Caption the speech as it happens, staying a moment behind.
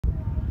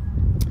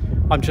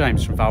I'm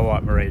James from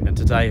valwyattmarine, and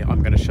today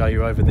I'm going to show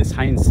you over this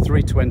Haines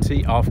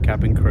 320 aft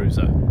cabin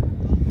cruiser.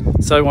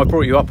 So I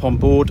brought you up on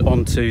board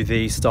onto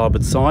the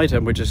starboard side,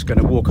 and we're just going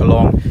to walk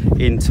along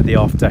into the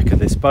aft deck of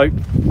this boat.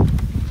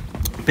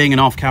 Being an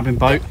aft cabin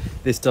boat,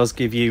 this does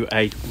give you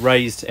a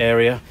raised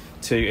area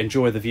to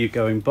enjoy the view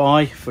going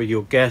by for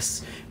your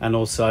guests, and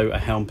also a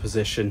helm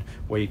position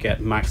where you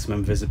get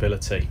maximum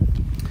visibility.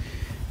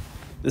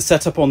 The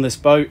setup on this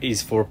boat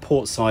is for a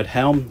port side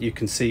helm. You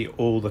can see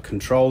all the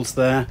controls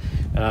there,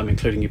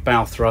 including your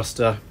bow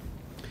thruster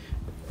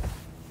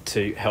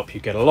to help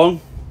you get along.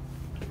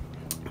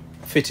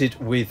 Fitted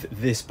with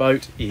this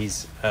boat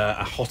is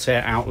a hot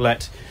air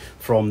outlet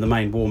from the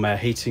main warm air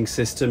heating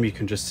system. You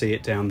can just see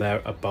it down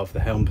there above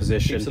the helm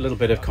position. It's a little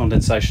bit of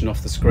condensation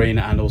off the screen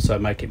and also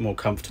make it more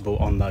comfortable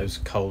on those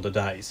colder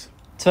days.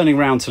 Turning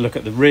around to look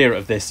at the rear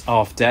of this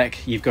aft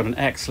deck, you've got an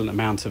excellent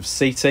amount of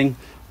seating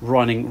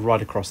running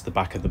right across the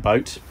back of the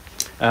boat,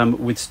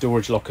 with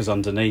storage lockers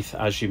underneath,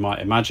 as you might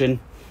imagine.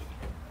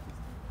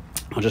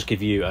 I'll just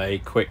give you a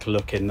quick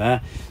look in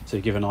there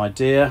to give an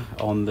idea.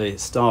 On the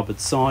starboard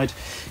side,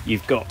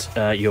 you've got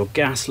your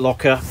gas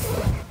locker.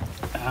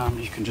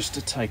 You can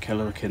just take a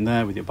look in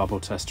there with your bubble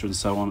tester and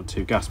so on,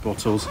 2 gas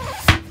bottles.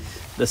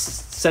 The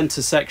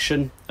centre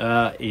section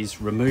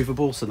is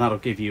removable, so that'll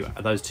give you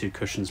those 2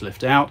 cushions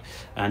lift out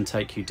and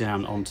take you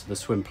down onto the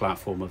swim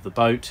platform of the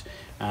boat.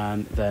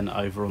 And then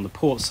over on the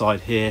port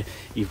side here,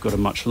 you've got a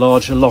much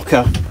larger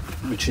locker,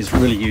 which is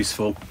really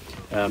useful.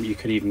 You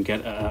could even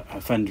get a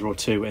fender or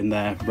 2 in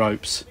there,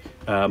 ropes,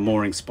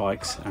 mooring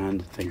spikes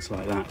and things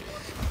like that.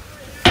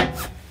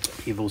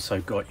 You've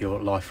also got your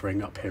life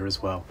ring up here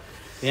as well.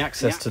 The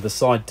access to the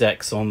side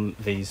decks on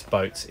these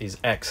boats is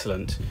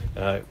excellent,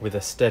 with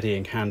a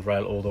steadying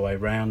handrail all the way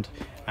around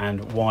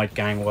and wide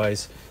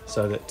gangways,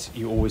 so that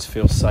you always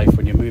feel safe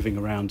when you're moving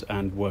around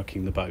and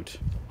working the boat.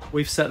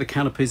 We've set the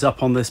canopies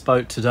up on this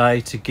boat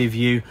today to give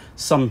you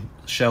some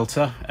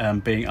shelter,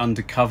 being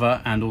under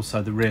cover, and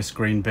also the rear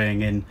screen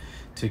being in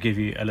to give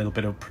you a little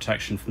bit of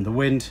protection from the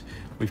wind.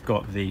 We've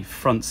got the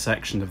front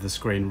section of the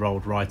screen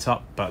rolled right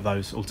up, but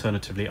those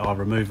alternatively are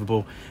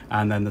removable,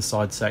 and then the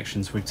side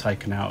sections we've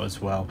taken out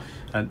as well.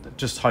 And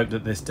just hope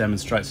that this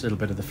demonstrates a little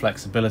bit of the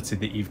flexibility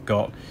that you've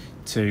got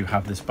to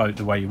have this boat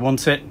the way you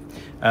want it.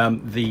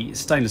 The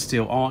stainless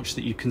steel arch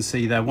that you can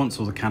see there, once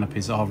all the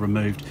canopies are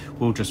removed,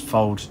 will just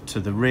fold to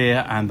the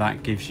rear, and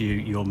that gives you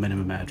your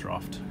minimum air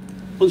draft.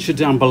 Once you're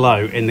down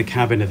below in the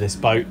cabin of this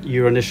boat,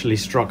 you're initially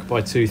struck by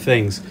 2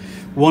 things.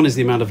 One is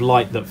the amount of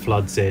light that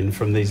floods in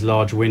from these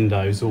large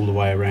windows all the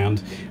way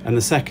around, and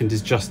the second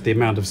is just the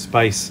amount of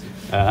space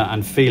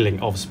and feeling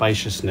of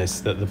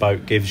spaciousness that the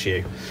boat gives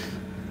you.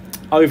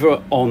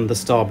 Over on the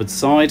starboard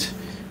side,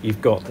 you've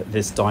got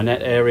this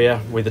dinette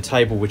area with a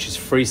table which is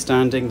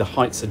freestanding. The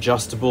height's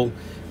adjustable.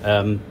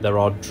 There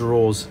are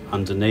drawers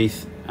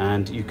underneath,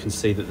 and you can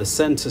see that the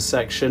centre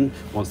section,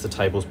 once the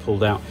table's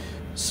pulled out,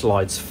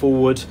 slides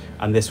forward,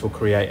 and this will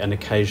create an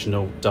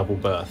occasional double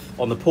berth.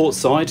 On the port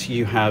side,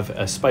 you have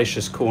a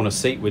spacious corner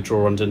seat with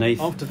drawer underneath.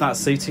 After that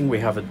seating, we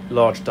have a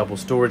large double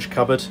storage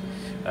cupboard.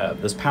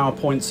 There's power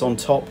points on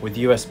top with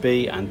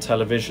USB and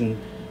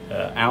television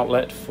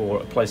outlet for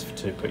a place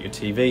to put your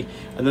TV,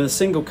 and then the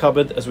single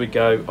cupboard as we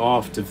go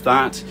aft of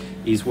that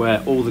is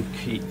where all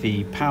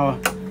the power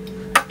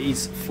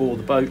is for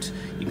the boat.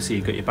 You can see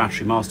you've got your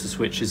battery master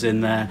switches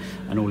in there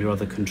and all your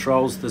other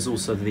controls. There's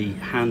also the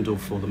handle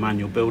for the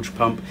manual bilge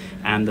pump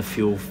and the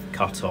fuel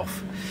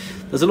cut-off.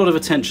 There's a lot of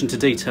attention to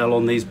detail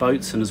on these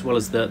boats, and as well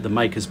as the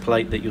maker's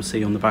plate that you'll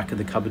see on the back of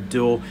the cupboard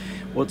door.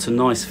 What's a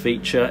nice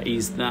feature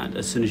is that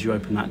as soon as you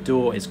open that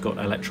door, it's got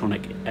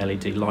electronic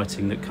LED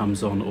lighting that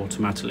comes on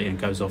automatically and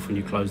goes off when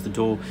you close the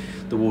door.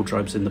 The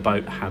wardrobes in the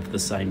boat have the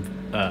same feature.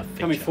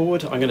 Coming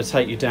forward, I'm going to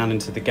take you down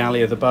into the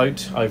galley of the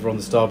boat over on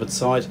the starboard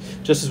side.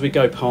 Just as we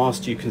go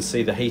past, you can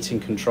see the heating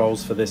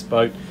controls for this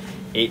boat.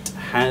 It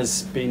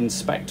has been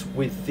spec'd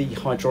with the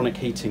hydronic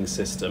heating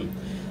system.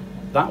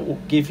 That will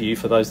give you,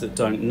 for those that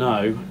don't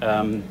know,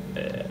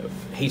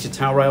 heated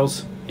towel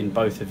rails in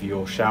both of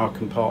your shower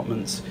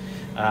compartments,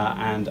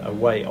 and a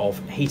way of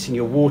heating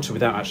your water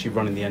without actually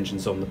running the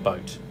engines on the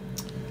boat.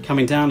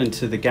 Coming down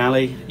into the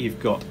galley, you've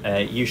got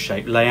a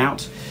U-shaped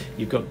layout.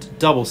 You've got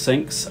double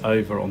sinks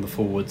over on the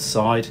forward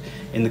side.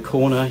 In the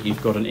corner,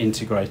 you've got an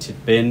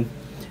integrated bin,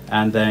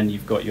 and then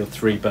you've got your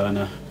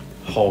 3-burner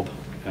hob,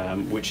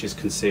 which is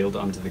concealed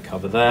under the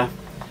cover there,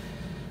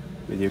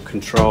 with your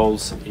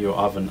controls, your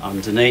oven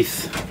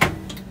underneath,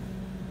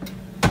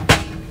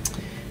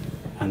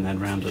 and then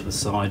round at the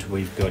side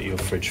we've got your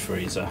fridge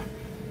freezer.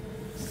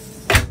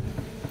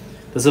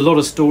 There's a lot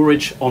of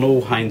storage on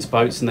all Haines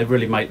boats, and they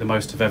really make the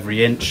most of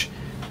every inch.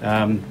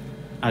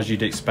 As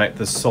you'd expect,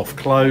 there's soft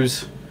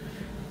close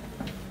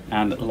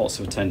and lots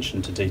of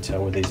attention to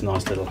detail with these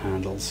nice little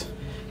handles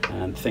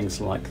and things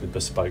like the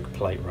bespoke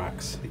plate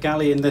racks. The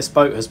galley in this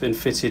boat has been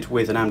fitted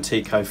with an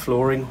Amtico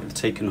flooring with the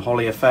teak and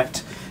holly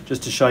effect.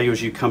 Just to show you,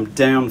 as you come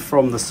down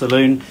from the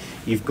saloon,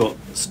 you've got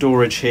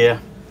storage here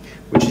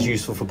which is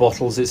useful for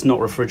bottles. It's not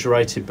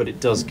refrigerated, but it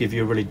does give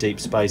you a really deep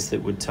space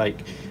that would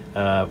take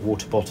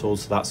water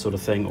bottles, that sort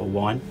of thing, or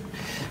wine.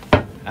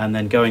 And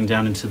then going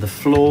down into the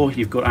floor,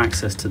 you've got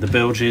access to the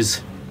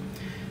bilges.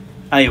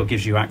 A, it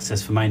gives you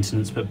access for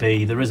maintenance, but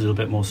B, there is a little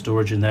bit more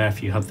storage in there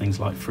if you have things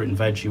like fruit and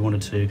veg you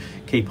wanted to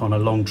keep on a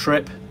long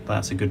trip.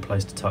 That's a good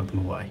place to tuck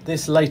them away.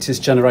 This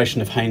latest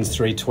generation of Haines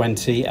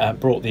 320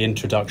 brought the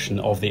introduction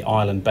of the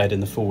island bed in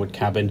the forward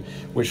cabin,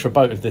 which for a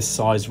boat of this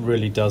size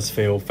really does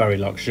feel very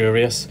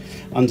luxurious.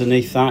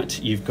 Underneath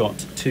that, you've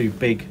got two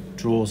big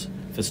drawers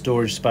for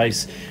storage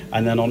space,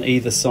 and then on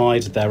either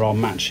side there are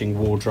matching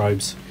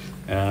wardrobes.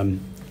 And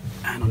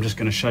I'm just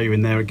going to show you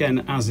in there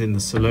again, as in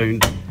the saloon,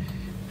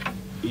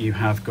 you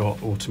have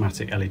got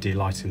automatic LED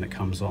lighting that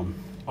comes on.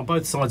 On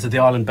both sides of the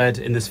island bed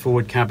in this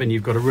forward cabin,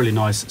 you've got a really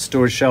nice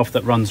storage shelf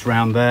that runs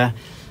round there.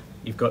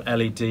 You've got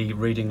LED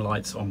reading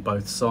lights on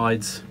both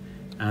sides,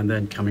 and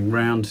then coming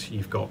round,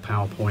 you've got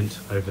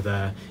PowerPoint over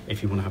there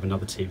if you want to have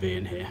another TV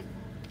in here.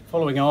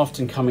 Following aft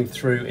and coming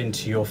through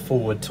into your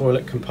forward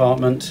toilet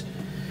compartment,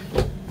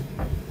 I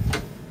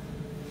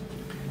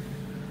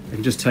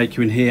can just take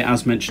you in here.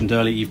 As mentioned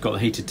earlier, you've got the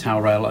heated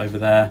towel rail over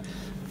there.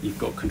 You've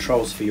got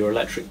controls for your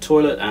electric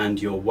toilet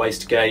and your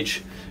waste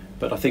gauge.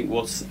 But I think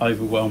what's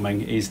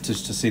overwhelming is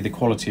just to see the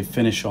quality of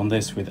finish on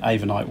this with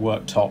Avonite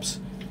worktops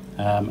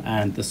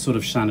and the sort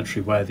of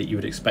sanitary wear that you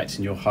would expect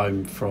in your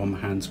home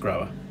from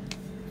Hansgrohe.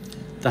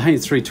 The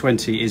Haines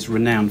 320 is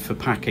renowned for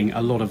packing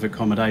a lot of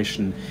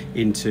accommodation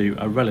into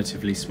a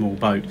relatively small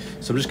boat.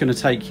 So I'm just going to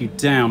take you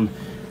down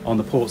on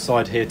the port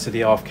side here to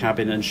the aft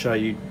cabin and show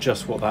you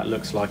just what that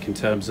looks like in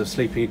terms of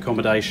sleeping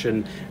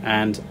accommodation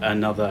and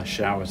another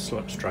shower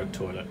stroke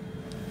toilet.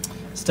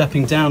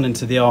 Stepping down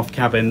into the aft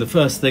cabin, the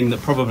first thing that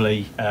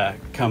probably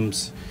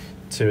comes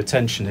to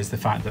attention is the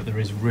fact that there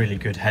is really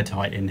good head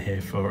height in here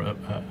for a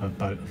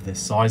boat of this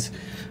size,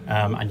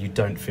 and you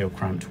don't feel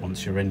cramped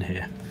once you're in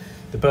here.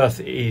 The berth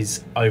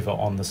is over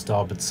on the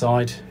starboard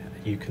side.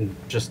 You can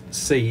just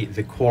see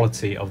the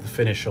quality of the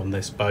finish on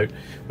this boat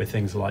with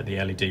things like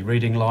the LED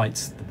reading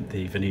lights,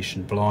 the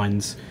Venetian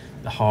blinds,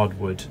 the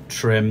hardwood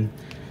trim.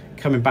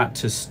 Coming back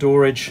to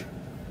storage,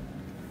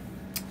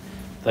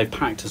 they've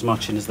packed as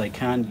much in as they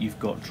can. You've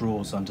got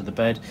drawers under the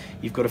bed.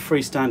 You've got a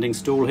freestanding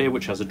stool here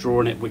which has a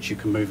drawer in it which you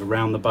can move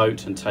around the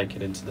boat and take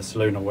it into the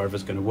saloon or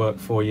wherever's going to work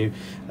for you.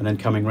 And then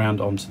coming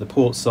round onto the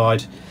port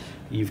side,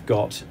 you've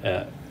got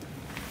a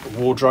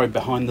wardrobe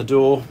behind the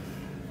door.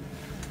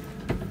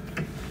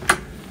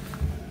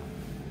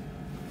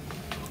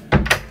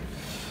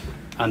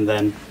 And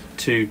then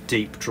two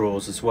deep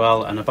drawers as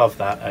well, and above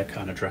that a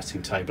kind of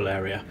dressing table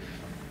area.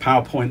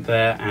 PowerPoint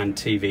there and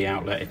TV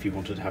outlet if you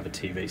wanted to have a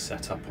TV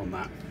set up on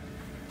that.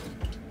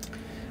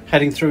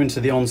 Heading through into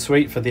the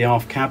ensuite for the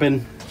aft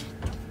cabin.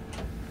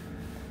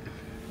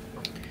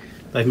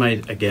 They've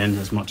made, again,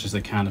 as much as they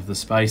can of the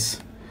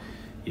space.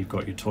 You've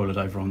got your toilet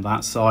over on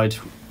that side.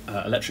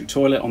 Electric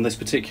toilet on this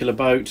particular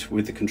boat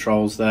with the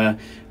controls there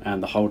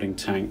and the holding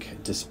tank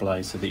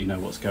display so that you know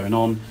what's going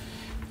on.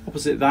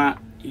 Opposite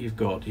that, you've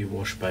got your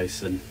wash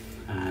basin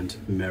and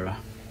mirror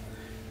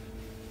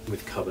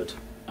with cupboard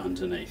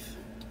underneath.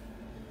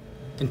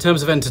 In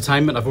terms of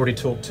entertainment, I've already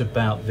talked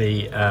about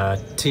the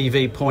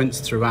TV points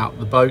throughout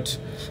the boat.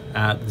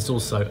 There's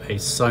also a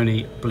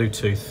Sony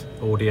Bluetooth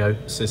audio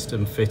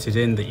system fitted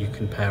in that you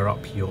can pair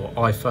up your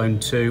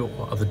iPhone to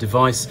or other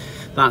device.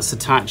 That's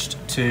attached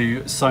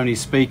to Sony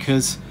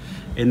speakers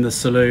in the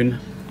saloon.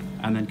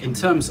 And then in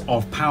terms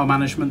of power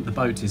management, the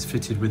boat is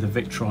fitted with a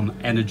Victron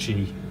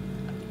Energy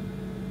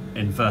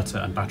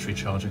inverter and battery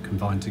charger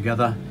combined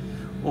together.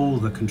 All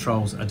the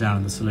controls are down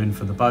in the saloon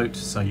for the boat,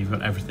 so you've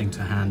got everything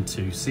to hand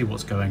to see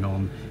what's going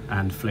on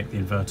and flick the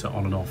inverter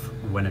on and off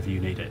whenever you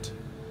need it.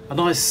 A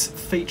nice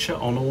feature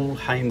on all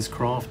Haines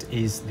craft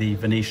is the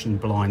Venetian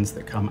blinds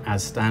that come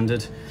as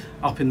standard.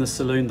 Up in the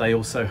saloon they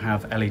also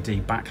have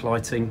LED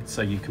backlighting,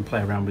 so you can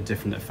play around with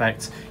different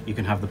effects. You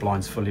can have the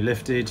blinds fully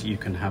lifted, you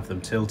can have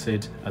them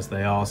tilted as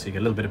they are so you get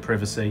a little bit of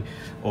privacy,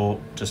 or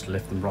just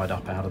lift them right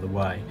up out of the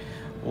way.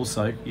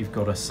 Also, you've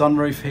got a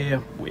sunroof here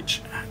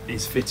which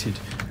is fitted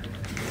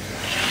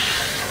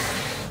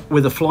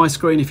with a fly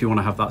screen if you want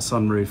to have that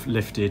sunroof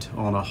lifted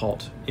on a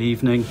hot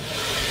evening,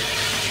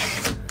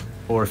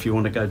 or if you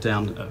want to go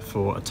down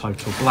for a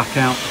total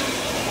blackout,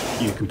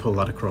 you can pull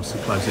that across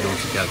and close it all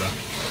together.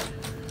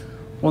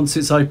 Once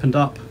it's opened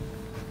up,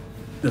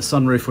 the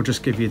sunroof will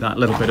just give you that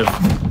little bit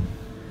of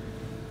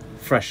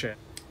fresh air.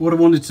 What I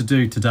wanted to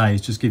do today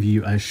is just give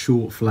you a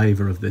short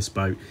flavour of this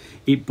boat.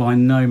 It by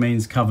no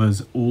means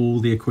covers all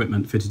the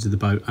equipment fitted to the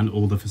boat and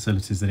all the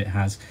facilities that it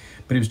has,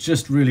 but it was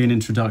just really an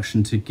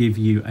introduction to give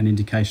you an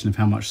indication of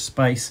how much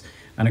space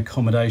and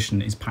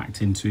accommodation is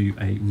packed into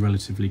a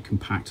relatively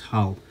compact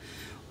hull.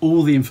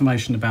 All the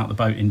information about the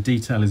boat in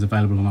detail is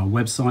available on our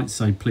website,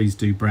 so please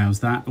do browse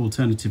that.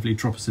 Alternatively,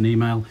 drop us an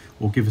email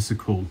or give us a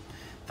call.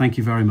 Thank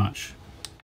you very much.